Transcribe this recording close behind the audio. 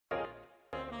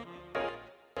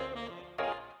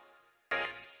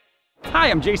Hi,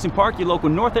 I'm Chastain Park, your local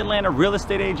North Atlanta real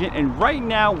estate agent, and right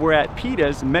now we're at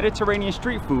Pita's Mediterranean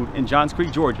Street Food in Johns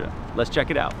Creek, Georgia. Let's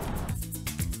check it out.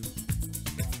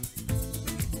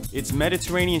 It's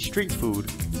Mediterranean street food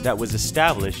that was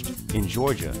established in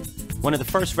Georgia. One of the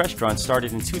first restaurants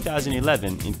started in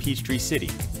 2011 in Peachtree City.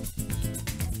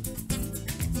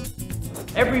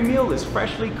 Every meal is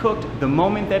freshly cooked the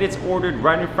moment that it's ordered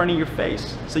right in front of your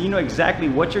face, so you know exactly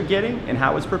what you're getting and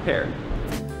how it's prepared.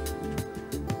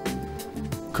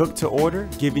 Cooked to order,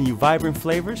 giving you vibrant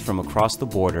flavors from across the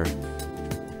border.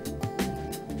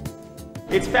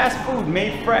 It's fast food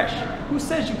made fresh. Who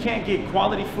says you can't get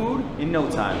quality food in no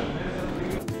time?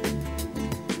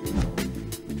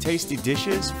 Tasty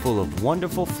dishes full of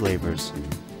wonderful flavors.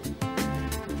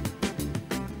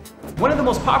 One of the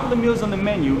most popular meals on the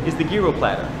menu is the gyro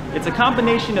platter. It's a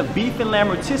combination of beef and lamb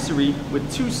rotisserie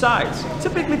with 2 sides.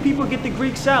 Typically people get the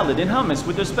Greek salad and hummus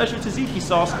with their special tzatziki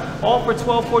sauce, all for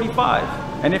 $12.45.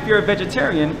 And if you're a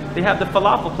vegetarian, they have the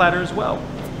falafel platter as well.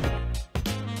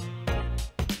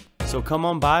 So come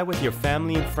on by with your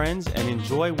family and friends and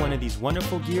enjoy one of these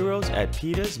wonderful gyros at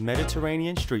Pita's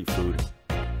Mediterranean Street Food.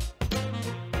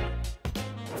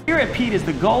 Here at Pita's,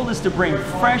 the goal is to bring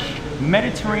fresh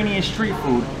Mediterranean street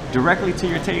food directly to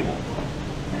your table.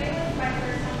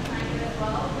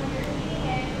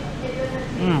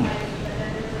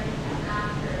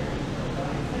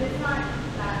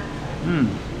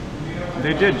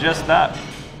 They did just that.